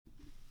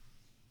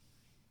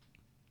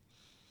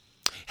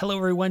Hello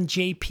everyone,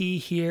 JP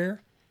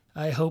here.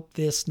 I hope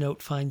this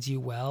note finds you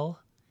well.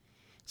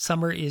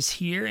 Summer is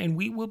here and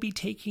we will be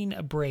taking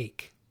a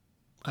break.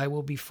 I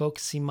will be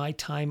focusing my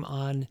time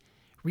on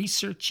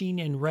researching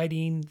and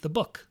writing the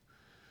book,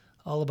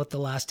 all about the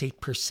last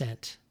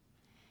 8%.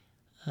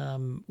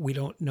 We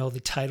don't know the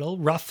title.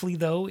 Roughly,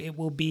 though, it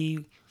will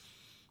be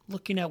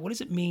looking at what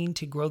does it mean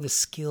to grow the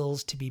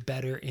skills to be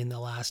better in the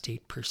last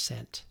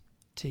 8%,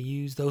 to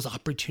use those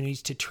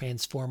opportunities to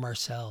transform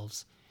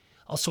ourselves,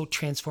 also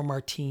transform our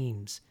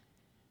teams.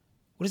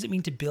 What does it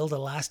mean to build a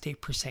last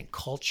 8%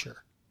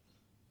 culture?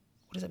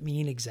 What does it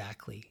mean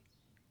exactly?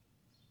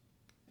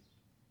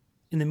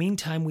 In the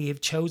meantime, we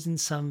have chosen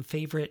some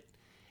favorite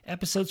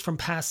episodes from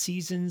past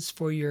seasons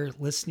for your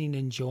listening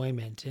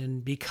enjoyment.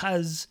 And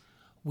because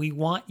we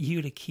want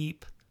you to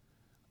keep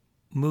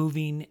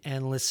moving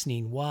and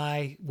listening.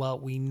 Why? Well,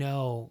 we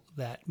know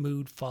that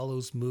mood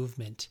follows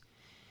movement.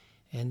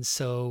 And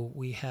so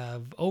we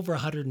have over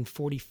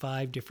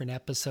 145 different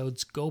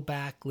episodes. Go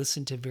back,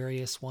 listen to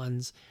various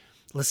ones,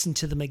 listen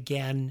to them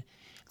again.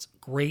 It's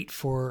great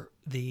for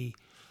the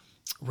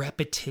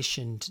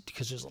repetition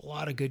because there's a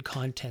lot of good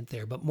content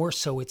there, but more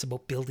so it's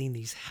about building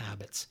these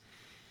habits.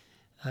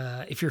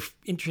 If you're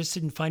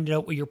interested in finding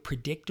out what your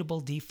predictable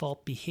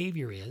default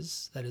behavior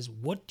is, that is,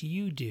 what do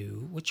you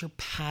do? What's your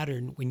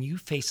pattern when you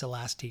face the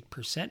last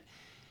 8%?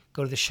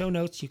 Go to the show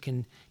notes. You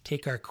can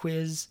take our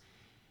quiz.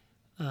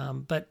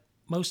 But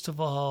most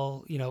of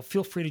all,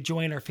 feel free to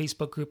join our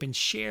Facebook group and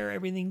share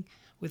everything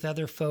with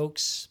other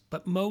folks.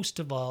 But most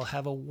of all,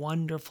 have a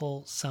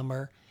wonderful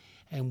summer,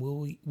 and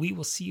we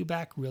will see you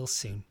back real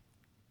soon.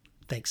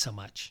 Thanks so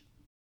much.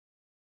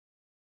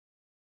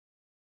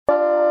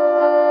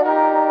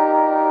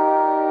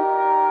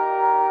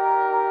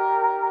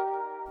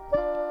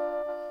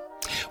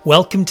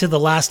 Welcome to the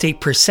Last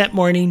 8%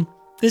 Morning.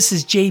 This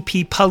is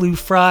JP Palu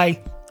Fry.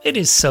 It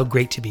is so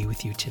great to be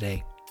with you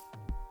today.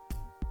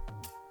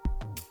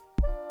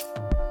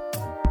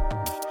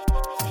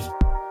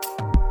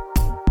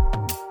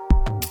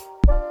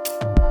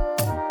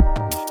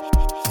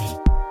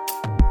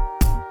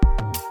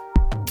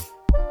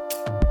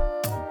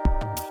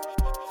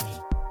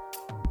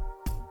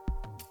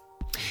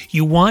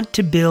 You want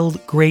to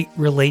build great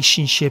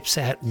relationships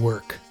at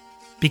work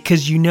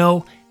because you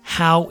know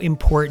how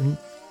important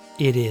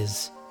it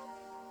is.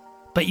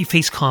 But you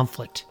face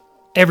conflict.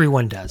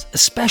 Everyone does,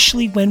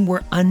 especially when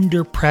we're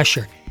under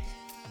pressure.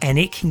 And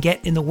it can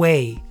get in the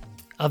way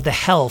of the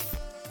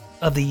health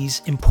of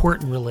these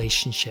important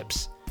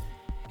relationships.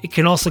 It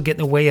can also get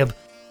in the way of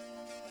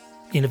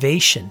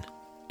innovation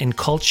and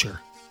culture.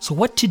 So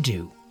what to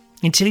do?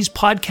 In today's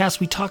podcast,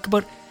 we talk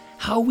about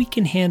how we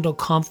can handle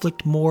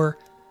conflict more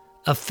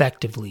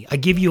effectively. I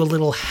give you a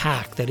little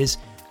hack that is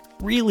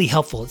really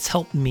helpful. It's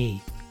helped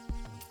me.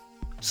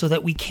 So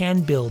that we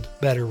can build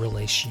better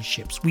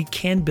relationships. We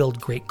can build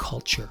great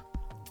culture.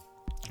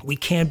 We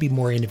can be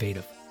more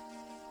innovative.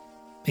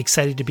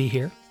 Excited to be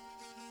here?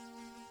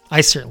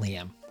 I certainly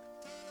am.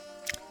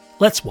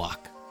 Let's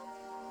walk.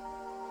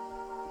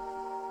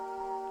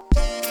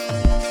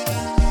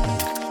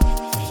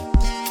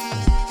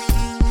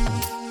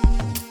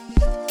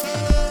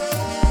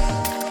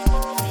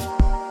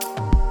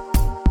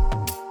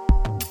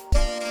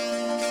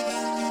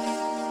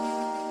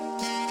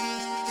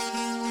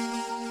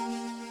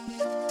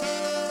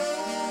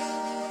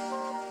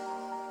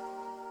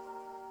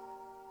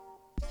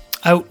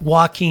 Out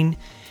walking,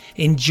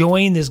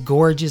 enjoying this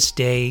gorgeous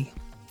day,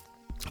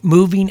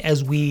 moving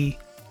as we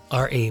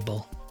are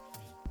able.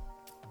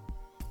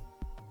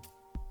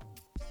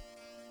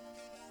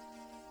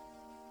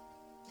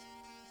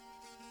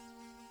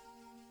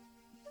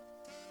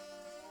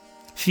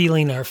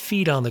 Feeling our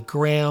feet on the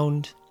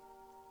ground,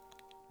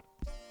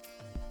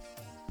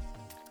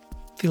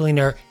 feeling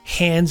our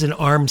hands and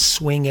arms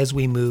swing as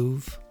we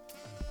move.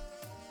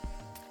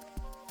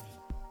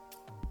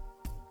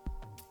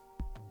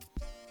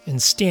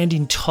 And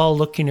standing tall,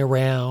 looking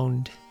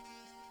around,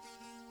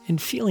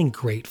 and feeling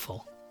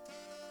grateful.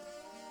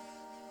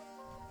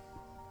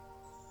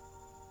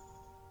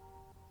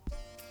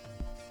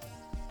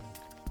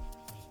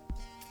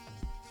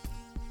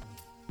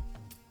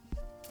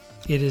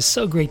 It is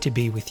so great to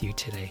be with you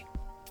today.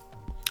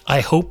 I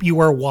hope you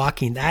are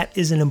walking. That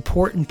is an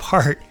important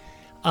part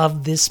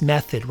of this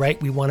method, right?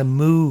 We want to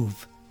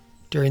move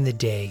during the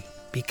day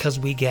because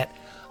we get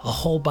a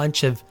whole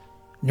bunch of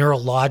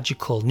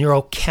neurological,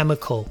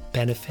 neurochemical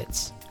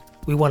benefits.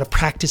 We want to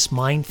practice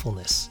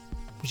mindfulness,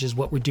 which is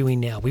what we're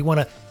doing now. We want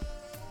to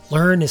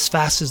learn as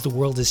fast as the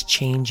world is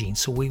changing,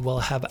 so we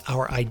will have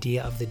our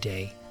idea of the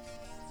day.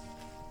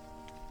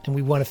 And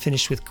we want to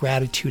finish with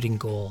gratitude and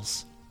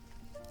goals.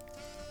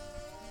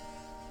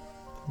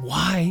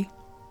 Why?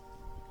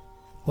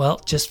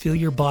 Well, just feel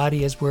your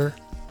body as we're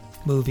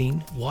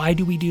moving. Why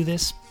do we do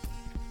this?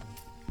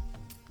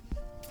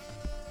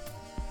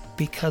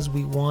 Because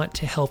we want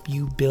to help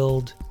you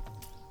build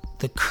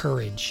the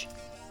courage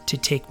to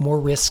take more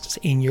risks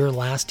in your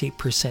last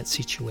 8%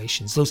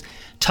 situations, those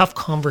tough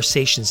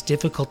conversations,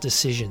 difficult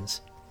decisions,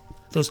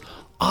 those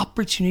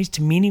opportunities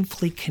to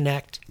meaningfully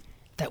connect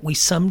that we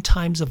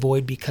sometimes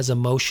avoid because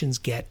emotions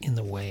get in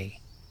the way.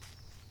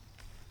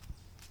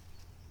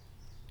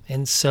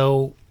 And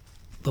so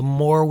the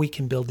more we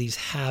can build these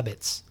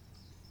habits,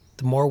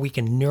 the more we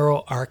can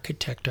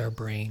neuro-architect our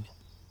brain.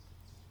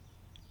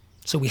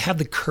 So we have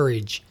the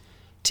courage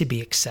to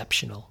be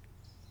exceptional.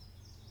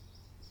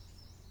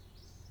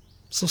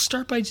 So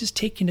start by just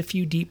taking a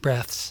few deep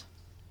breaths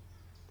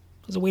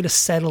as a way to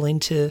settle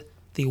into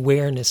the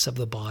awareness of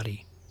the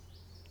body.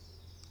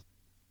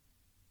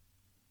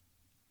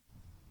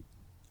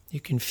 You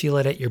can feel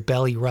it at your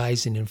belly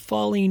rising and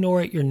falling, or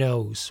at your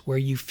nose, where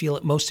you feel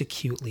it most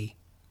acutely.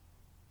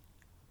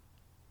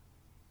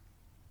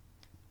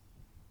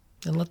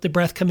 And let the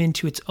breath come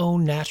into its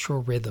own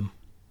natural rhythm.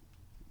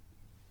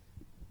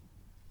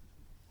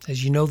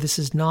 As you know, this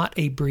is not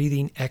a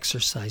breathing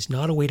exercise,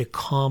 not a way to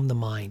calm the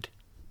mind.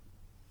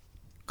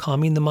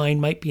 Calming the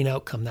mind might be an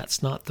outcome.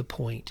 That's not the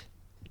point.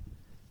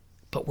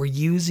 But we're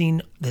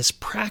using this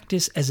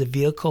practice as a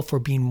vehicle for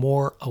being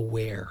more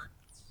aware.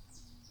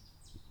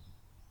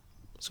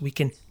 So we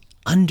can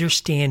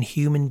understand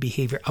human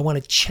behavior. I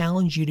want to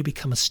challenge you to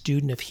become a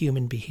student of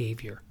human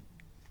behavior.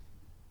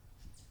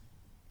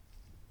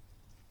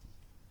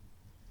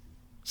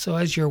 So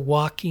as you're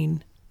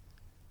walking,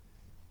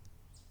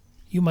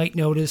 you might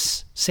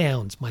notice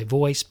sounds, my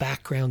voice,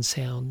 background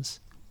sounds.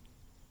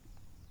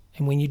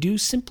 And when you do,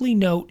 simply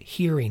note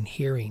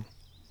hearing.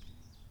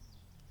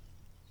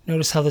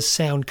 Notice how the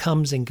sound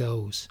comes and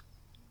goes.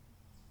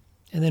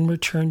 And then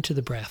return to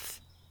the breath.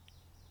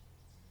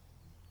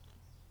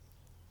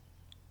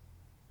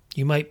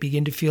 You might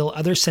begin to feel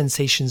other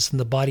sensations in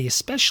the body,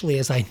 especially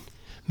as I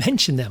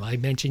mention them. I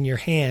mention your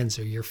hands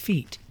or your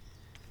feet.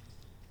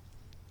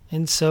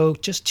 And so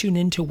just tune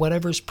into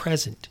whatever's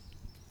present.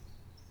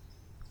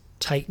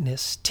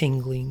 Tightness,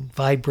 tingling,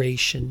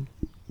 vibration,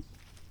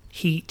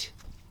 heat,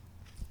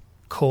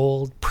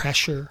 cold,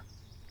 pressure.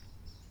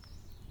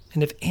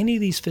 And if any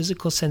of these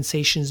physical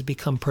sensations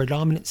become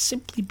predominant,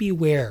 simply be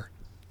aware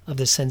of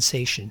the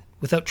sensation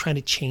without trying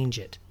to change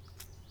it.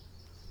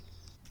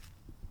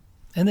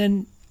 And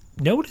then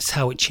notice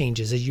how it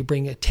changes as you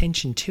bring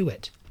attention to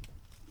it.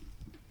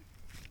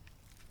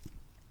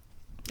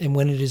 And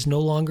when it is no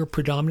longer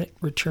predominant,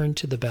 return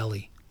to the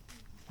belly,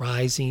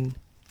 rising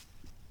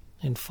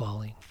and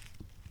falling.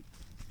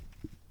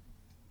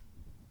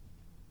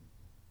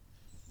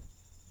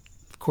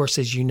 Of course,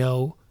 as you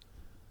know,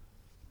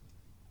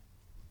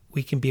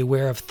 we can be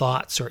aware of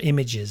thoughts or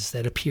images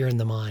that appear in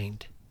the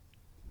mind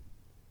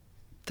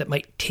that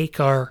might take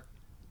our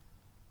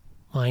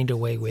mind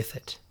away with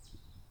it.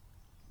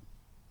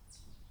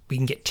 We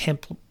can get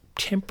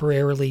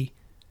temporarily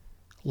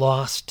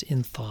lost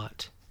in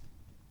thought.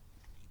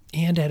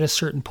 And at a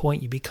certain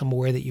point, you become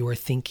aware that you are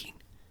thinking.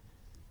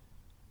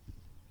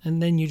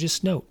 And then you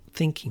just note,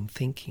 thinking.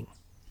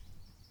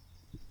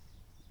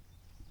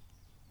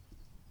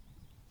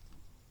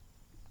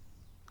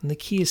 And the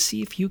key is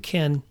see if you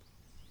can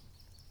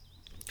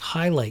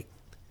highlight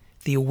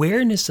the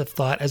awareness of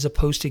thought as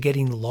opposed to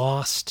getting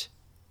lost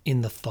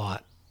in the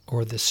thought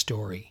or the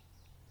story.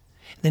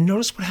 And then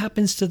notice what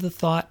happens to the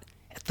thought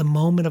at the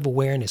moment of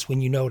awareness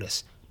when you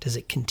notice. Does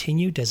it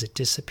continue? Does it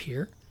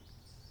disappear?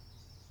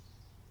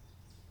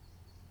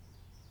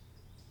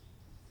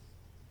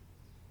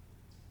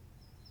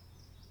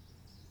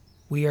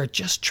 We are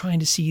just trying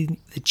to see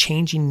the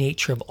changing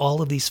nature of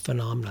all of these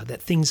phenomena,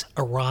 that things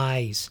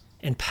arise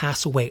and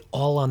pass away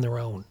all on their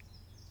own.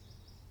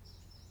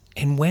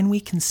 And when we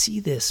can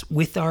see this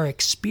with our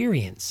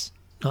experience,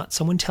 not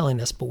someone telling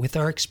us, but with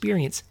our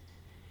experience,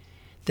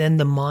 then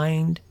the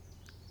mind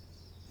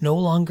no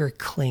longer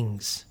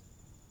clings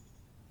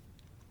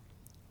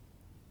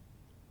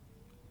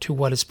to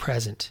what is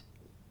present,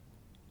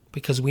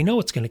 because we know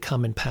it's going to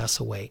come and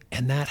pass away,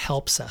 and that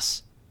helps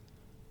us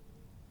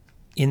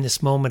in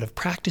this moment of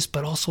practice,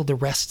 but also the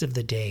rest of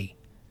the day,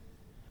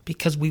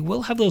 because we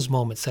will have those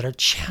moments that are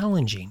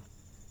challenging.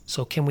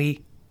 So can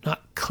we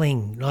not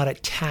cling, not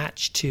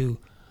attach to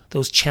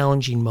those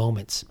challenging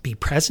moments, be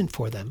present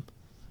for them,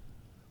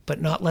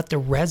 but not let the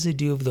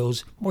residue of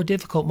those more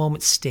difficult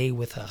moments stay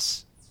with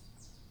us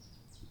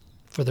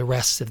for the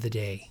rest of the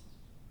day.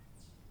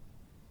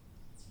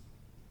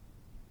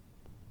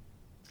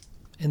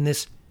 And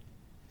this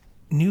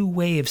new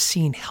way of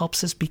seeing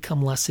helps us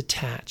become less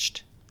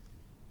attached.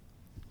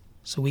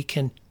 So we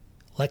can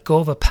let go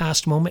of a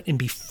past moment and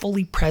be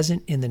fully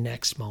present in the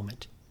next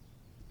moment.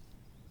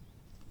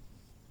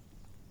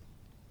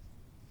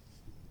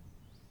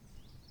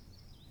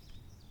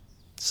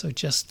 So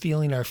just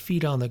feeling our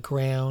feet on the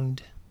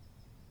ground,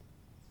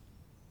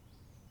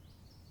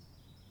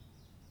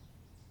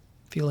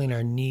 feeling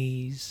our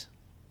knees,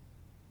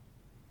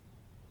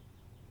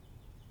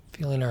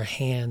 feeling our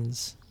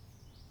hands,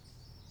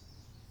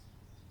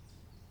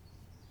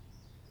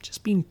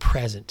 just being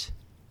present.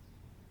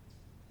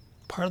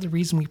 Part of the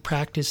reason we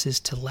practice is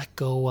to let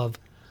go of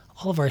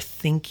all of our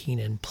thinking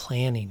and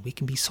planning. We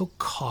can be so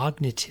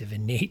cognitive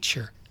in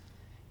nature.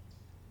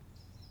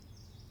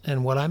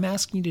 And what I'm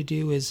asking you to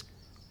do is,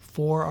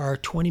 for our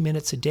 20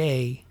 minutes a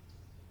day,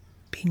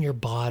 be in your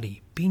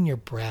body, be in your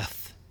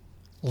breath,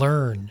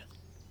 learn,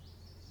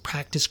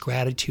 practice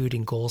gratitude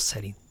and goal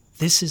setting.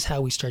 This is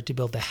how we start to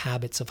build the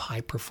habits of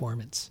high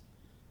performance.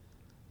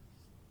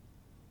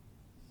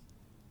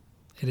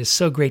 It is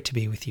so great to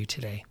be with you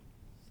today.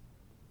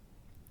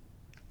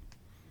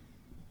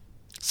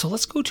 So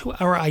let's go to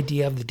our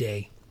idea of the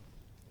day.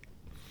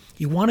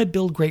 You want to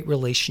build great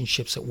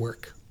relationships at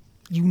work.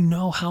 You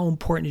know how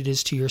important it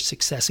is to your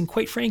success and,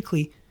 quite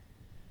frankly,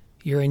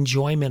 your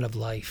enjoyment of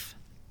life.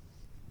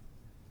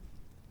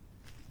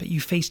 But you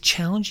face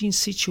challenging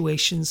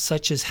situations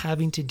such as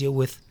having to deal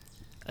with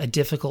a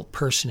difficult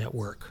person at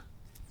work.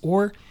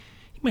 Or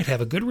you might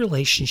have a good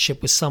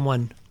relationship with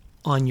someone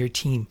on your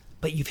team,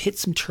 but you've hit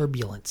some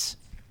turbulence.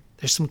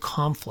 There's some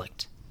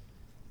conflict.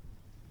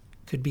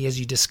 Could be as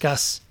you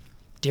discuss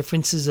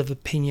differences of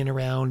opinion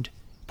around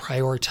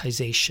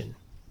prioritization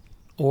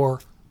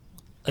or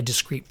a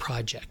discrete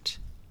project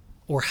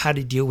or how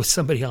to deal with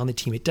somebody on the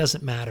team. It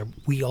doesn't matter.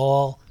 We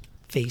all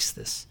face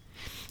this.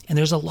 And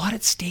there's a lot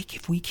at stake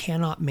if we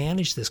cannot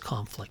manage this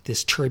conflict,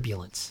 this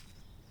turbulence.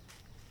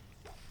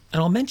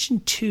 And I'll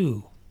mention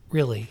two,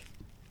 really.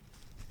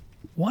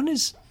 One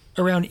is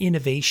around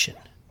innovation,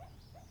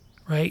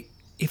 right?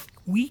 If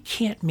we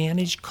can't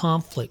manage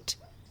conflict,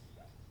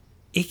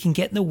 it can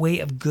get in the way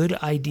of good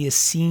ideas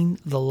seeing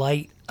the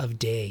light of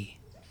day.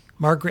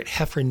 Margaret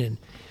Heffernan,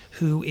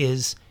 who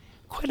is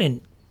quite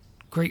a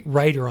great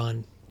writer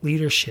on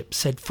leadership,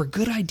 said, for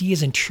good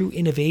ideas and true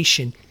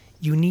innovation,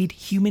 you need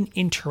human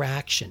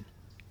interaction,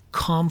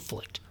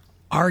 conflict,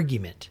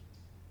 argument,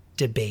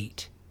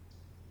 debate.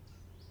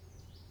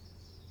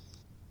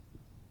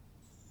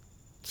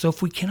 So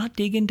if we cannot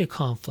dig into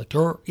conflict,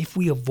 or if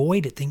we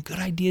avoid it, then good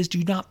ideas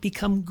do not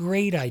become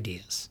great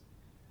ideas.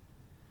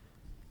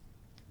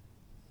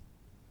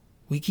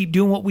 We keep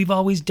doing what we've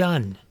always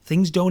done.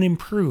 Things don't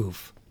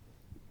improve.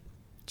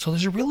 So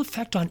there's a real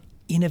effect on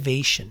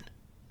innovation.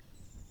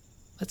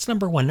 That's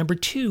number one. Number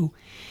two,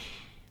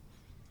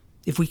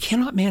 if we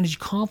cannot manage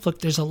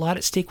conflict, there's a lot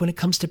at stake when it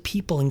comes to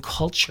people and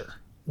culture.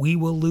 We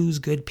will lose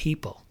good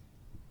people.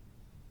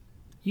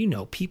 You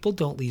know, people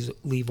don't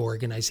leave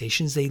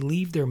organizations. They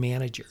leave their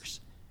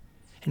managers.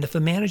 And if a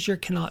manager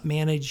cannot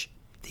manage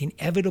the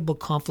inevitable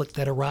conflict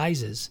that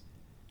arises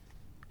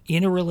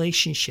in a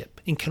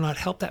relationship and cannot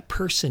help that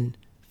person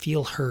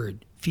feel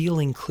heard, feel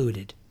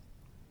included,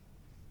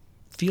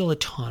 feel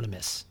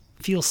autonomous,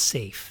 feel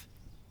safe,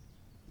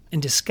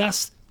 and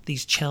discuss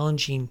these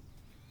challenging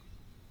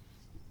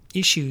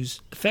issues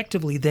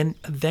effectively, then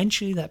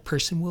eventually that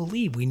person will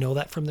leave. We know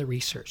that from the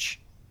research.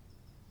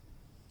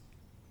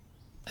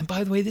 And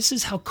by the way, this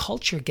is how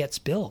culture gets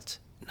built,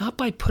 not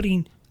by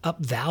putting up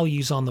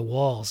values on the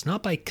walls,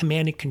 not by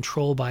command and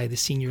control by the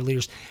senior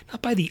leaders,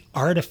 not by the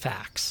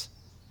artifacts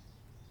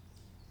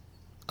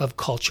of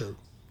culture,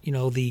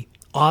 the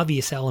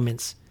obvious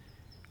elements.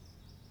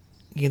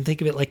 You can think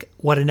of it like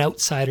what an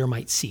outsider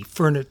might see: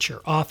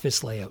 furniture,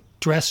 office layout,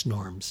 dress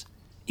norms,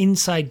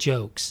 inside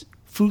jokes,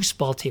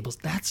 foosball tables.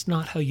 That's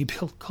not how you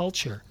build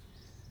culture.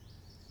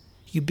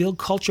 You build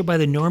culture by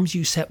the norms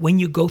you set when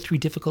you go through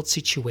difficult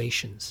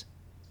situations.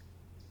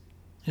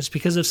 It's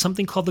because of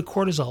something called the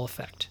cortisol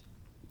effect.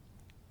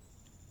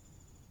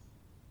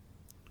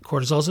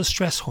 Cortisol is a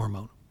stress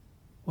hormone.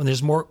 When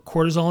there's more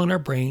cortisol in our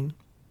brain,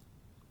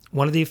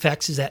 one of the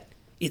effects is that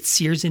it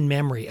sears in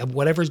memory of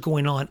whatever's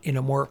going on in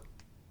a more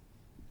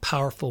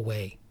powerful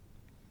way.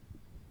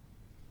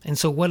 And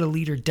so what a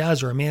leader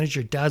does or a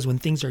manager does when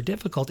things are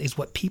difficult is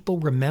what people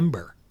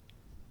remember.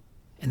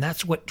 And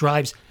that's what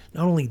drives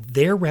not only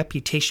their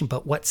reputation,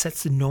 but what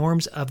sets the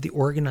norms of the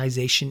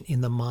organization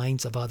in the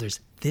minds of others.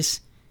 This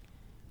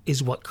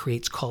is what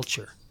creates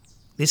culture.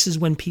 This is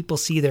when people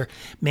see their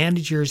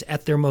managers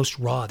at their most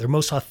raw, their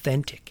most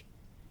authentic.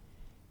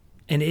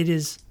 And it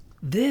is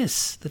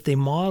this that they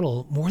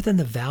model more than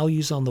the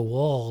values on the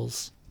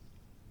walls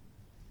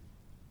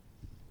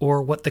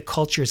or what the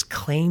culture is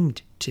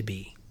claimed to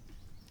be.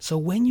 So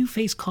when you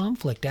face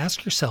conflict,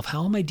 ask yourself,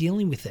 how am I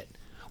dealing with it?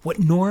 What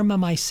norm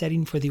am I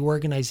setting for the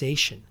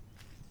organization?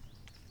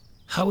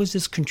 How is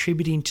this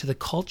contributing to the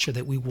culture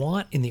that we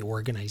want in the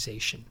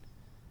organization?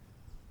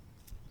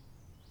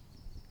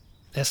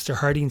 Esther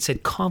Harding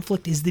said,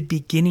 conflict is the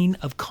beginning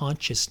of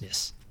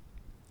consciousness.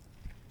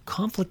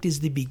 Conflict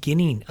is the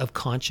beginning of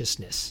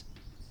consciousness.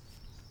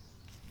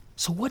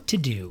 So what to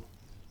do?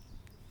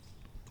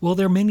 Well,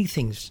 there are many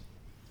things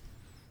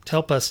to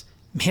help us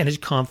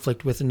manage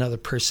conflict with another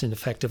person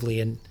effectively.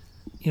 And,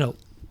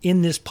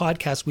 in this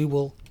podcast, we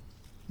will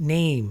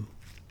name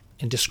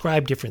and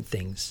describe different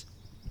things.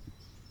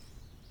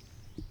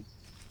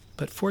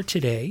 But for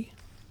today,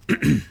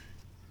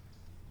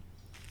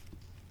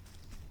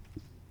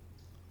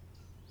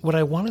 what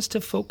I want us to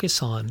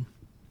focus on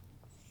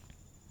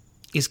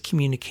is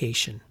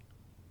communication.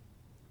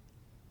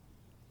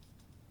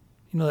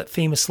 That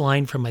famous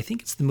line from, I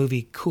think it's the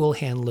movie Cool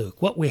Hand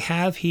Luke. What we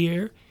have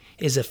here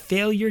is a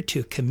failure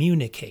to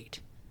communicate.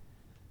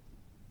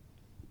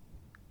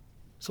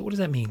 So what does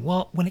that mean?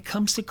 Well, when it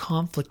comes to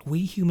conflict,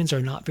 we humans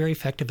are not very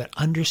effective at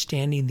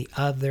understanding the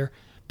other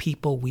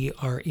people we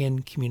are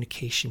in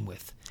communication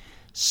with,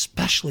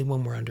 especially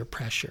when we're under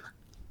pressure.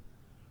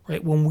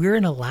 right? When we're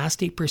in a last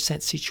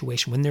 8%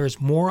 situation, when there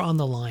is more on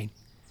the line,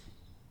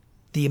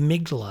 the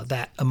amygdala,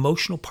 that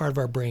emotional part of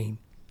our brain,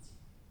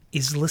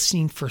 is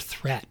listening for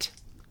threat.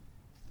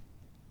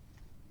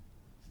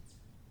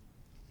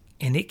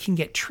 And it can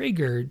get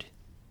triggered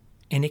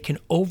and it can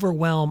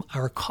overwhelm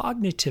our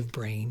cognitive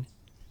brain.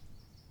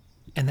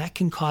 And that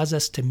can cause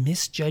us to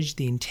misjudge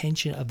the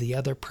intention of the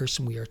other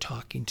person we are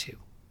talking to.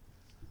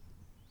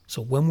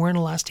 So when we're in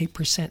a last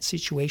 8%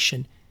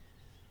 situation,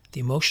 the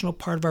emotional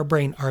part of our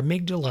brain, our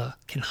amygdala,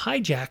 can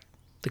hijack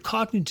the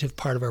cognitive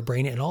part of our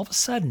brain, and all of a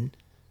sudden,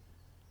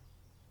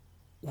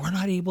 we're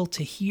not able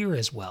to hear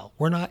as well.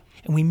 And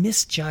we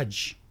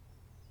misjudge.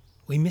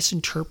 We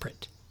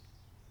misinterpret.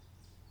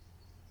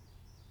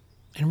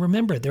 And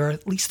remember, there are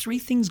at least 3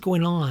 things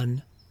going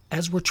on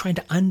as we're trying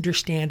to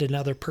understand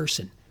another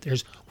person.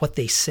 There's what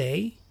they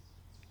say,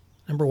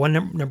 number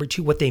 1. Number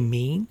 2, what they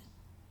mean.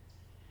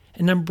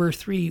 And number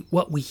 3,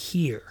 what we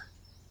hear.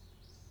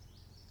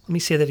 Let me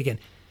say that again.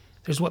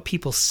 There's what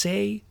people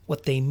say,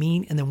 what they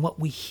mean, and then what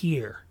we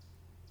hear.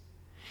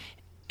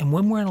 And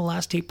when we're in a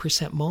last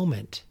 8%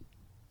 moment,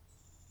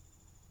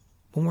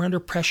 when we're under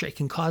pressure, it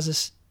can cause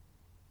us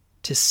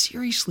to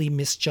seriously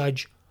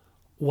misjudge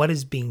what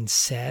is being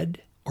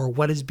said or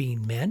what is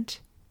being meant,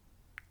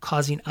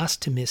 causing us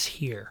to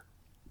mishear.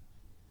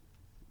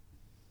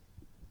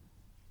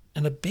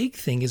 And a big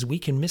thing is we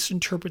can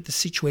misinterpret the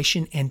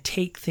situation and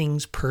take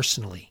things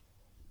personally.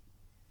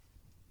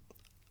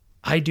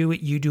 I do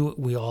it, you do it,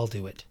 we all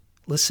do it.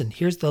 Listen,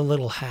 here's the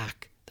little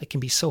hack that can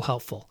be so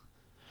helpful.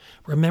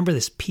 Remember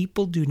this,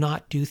 people do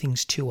not do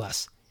things to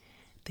us.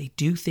 They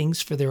do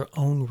things for their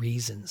own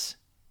reasons.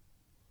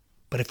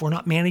 But if we're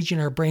not managing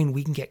our brain,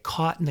 we can get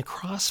caught in the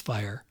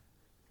crossfire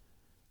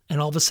and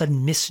all of a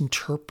sudden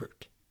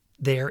misinterpret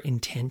their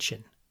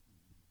intention.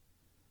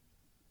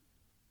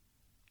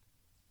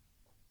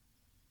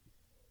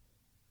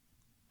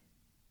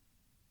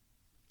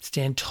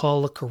 Stand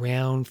tall, look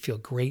around, feel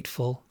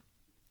grateful.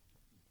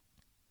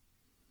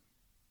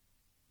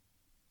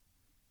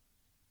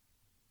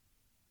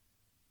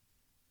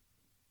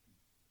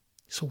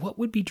 So what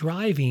would be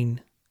driving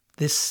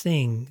this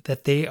thing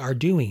that they are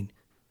doing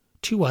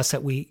to us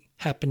that we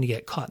happen to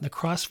get caught in the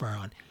crossfire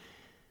on?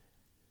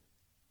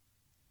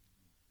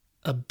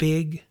 A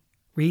big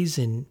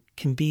reason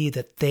can be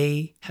that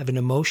they have an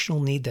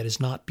emotional need that is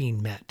not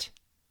being met,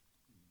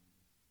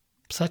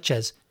 such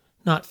as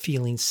not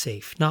feeling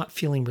safe, not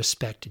feeling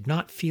respected,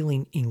 not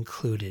feeling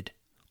included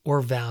or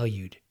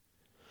valued,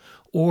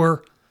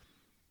 or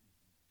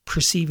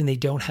perceiving they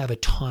don't have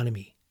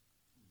autonomy,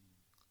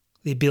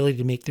 the ability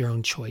to make their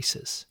own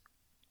choices.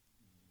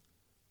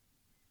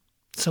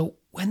 So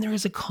when there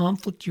is a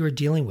conflict you are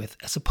dealing with,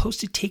 as opposed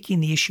to taking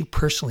the issue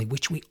personally,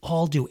 which we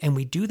all do, and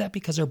we do that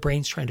because our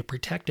brain's trying to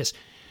protect us,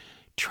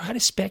 try to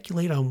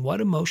speculate on what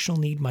emotional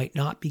need might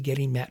not be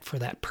getting met for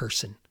that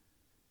person.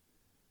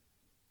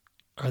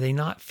 Are they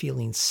not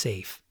feeling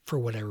safe for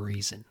whatever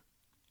reason?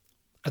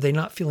 Are they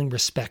not feeling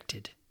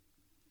respected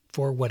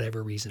for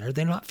whatever reason? Are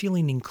they not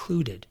feeling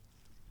included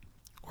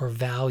or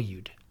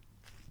valued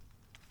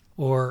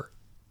or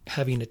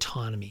having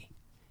autonomy?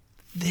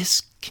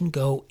 This can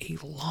go a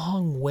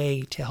long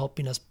way to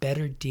helping us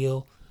better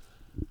deal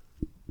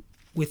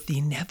with the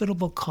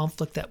inevitable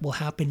conflict that will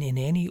happen in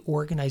any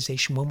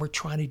organization when we're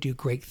trying to do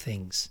great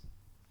things.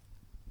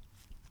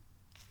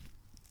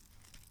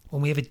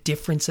 When we have a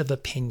difference of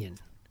opinion,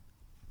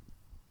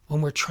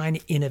 when we're trying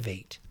to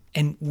innovate,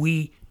 and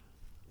we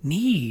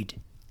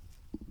need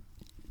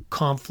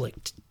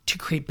conflict to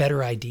create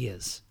better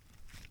ideas.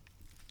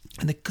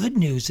 And the good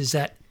news is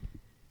that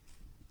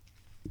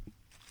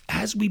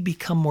as we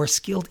become more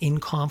skilled in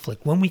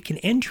conflict, when we can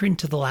enter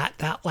into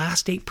that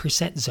last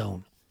 8%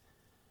 zone,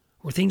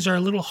 where things are a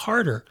little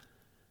harder,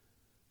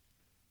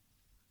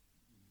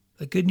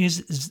 the good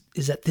news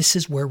is that this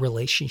is where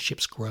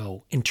relationships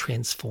grow and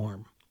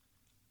transform.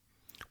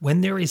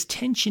 When there is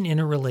tension in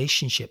a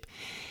relationship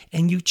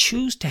and you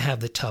choose to have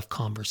the tough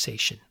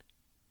conversation,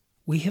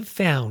 we have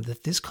found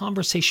that this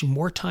conversation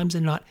more times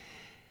than not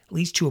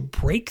leads to a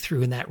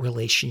breakthrough in that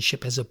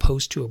relationship as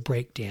opposed to a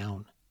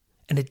breakdown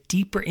and a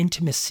deeper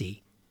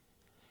intimacy,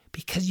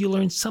 because you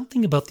learn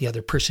something about the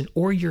other person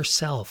or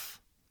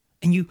yourself,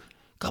 and you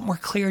got more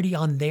clarity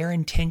on their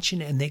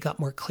intention and they got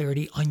more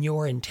clarity on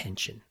your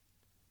intention.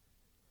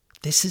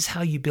 This is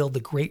how you build the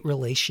great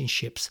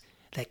relationships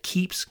that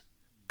keeps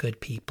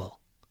good people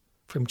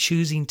from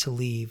choosing to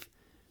leave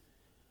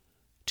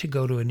to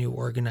go to a new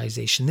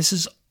organization. This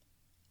is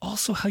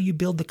also how you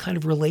build the kind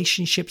of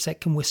relationships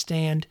that can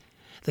withstand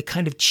the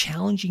kind of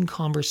challenging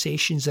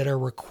conversations that are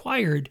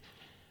required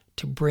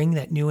to bring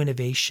that new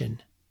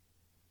innovation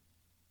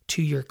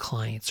to your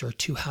clients or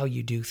to how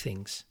you do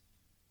things.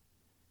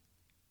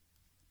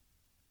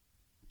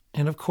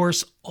 And of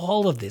course,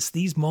 all of this,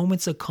 these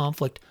moments of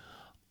conflict,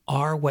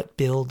 are what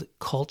build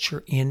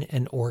culture in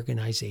an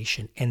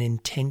organization, an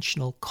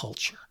intentional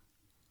culture.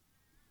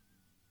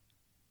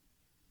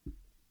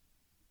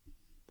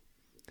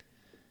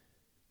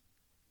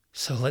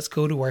 So let's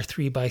go to our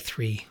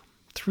 3x3.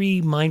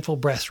 3 mindful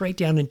breaths right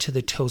down into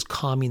the toes,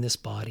 calming this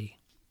body.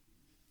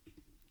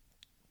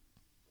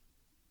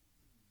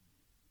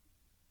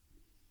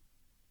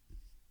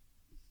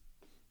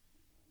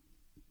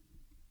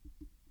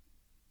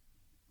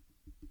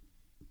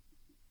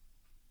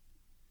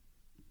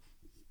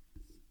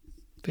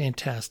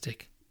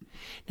 Fantastic.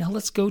 Now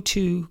let's go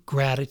to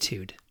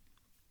gratitude.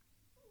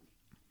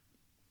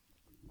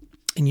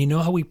 And you know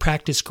how we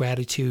practice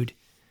gratitude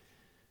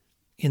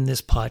in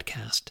this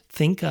podcast.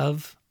 Think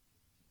of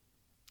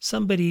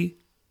somebody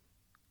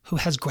who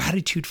has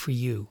gratitude for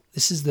you.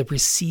 This is the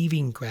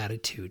receiving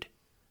gratitude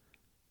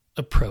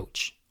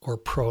approach or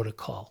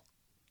protocol,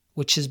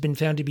 which has been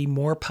found to be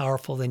more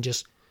powerful than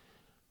just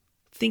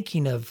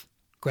thinking of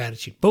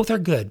gratitude. Both are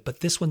good, but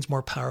this one's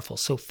more powerful.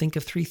 So think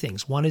of three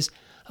things. One is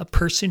a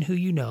person who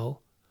you know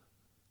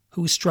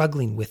who is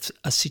struggling with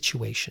a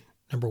situation,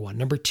 number one.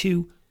 Number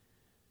two,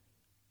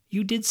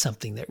 you did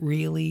something that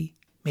really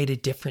made a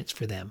difference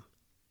for them.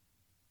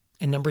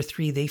 And number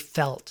three, they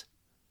felt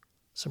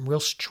some real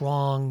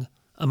strong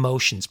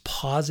emotions,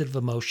 positive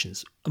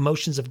emotions,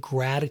 emotions of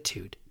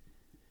gratitude.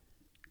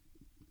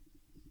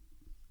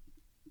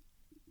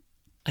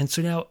 And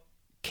so now,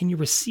 can you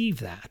receive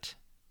that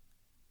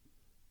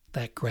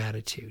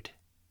gratitude?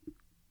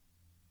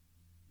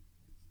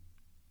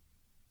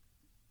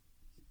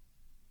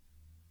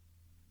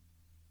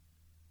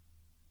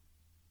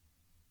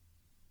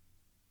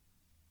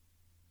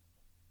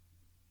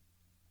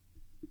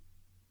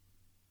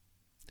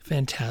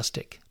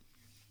 Fantastic.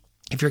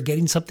 If you're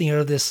getting something out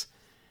of this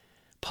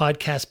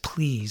podcast,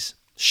 please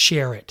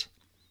share it.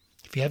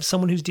 If you have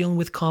someone who's dealing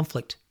with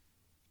conflict,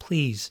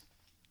 please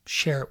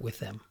share it with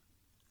them.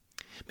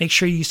 Make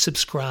sure you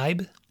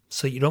subscribe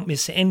so you don't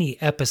miss any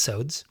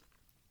episodes.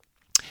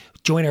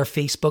 Join our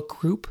Facebook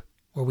group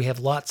where we have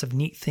lots of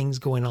neat things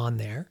going on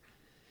there.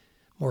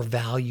 More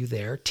value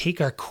there. Take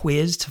our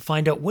quiz to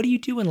find out what do you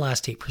do in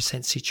last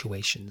 8%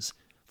 situations.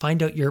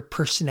 Find out your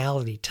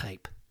personality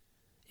type.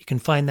 You can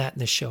find that in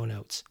the show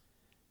notes.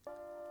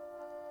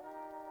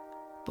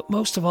 But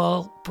most of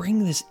all,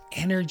 bring this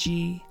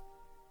energy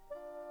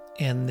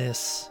and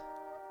this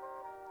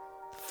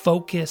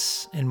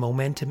focus and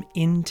momentum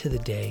into the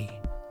day.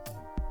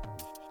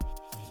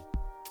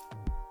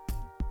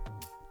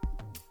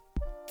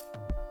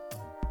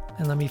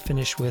 And let me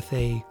finish with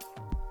a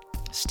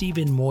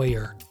Stephen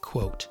Moyer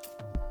quote.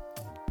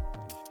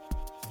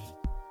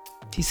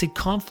 He said,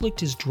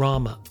 "Conflict is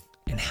drama,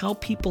 and how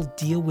people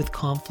deal with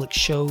conflict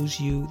shows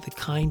you the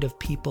kind of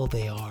people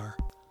they are."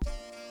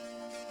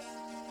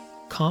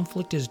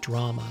 Conflict is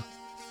drama,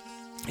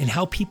 and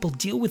how people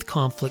deal with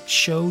conflict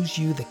shows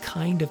you the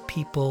kind of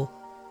people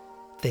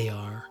they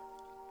are.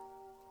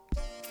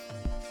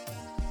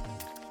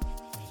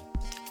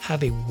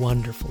 Have a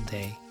wonderful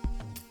day.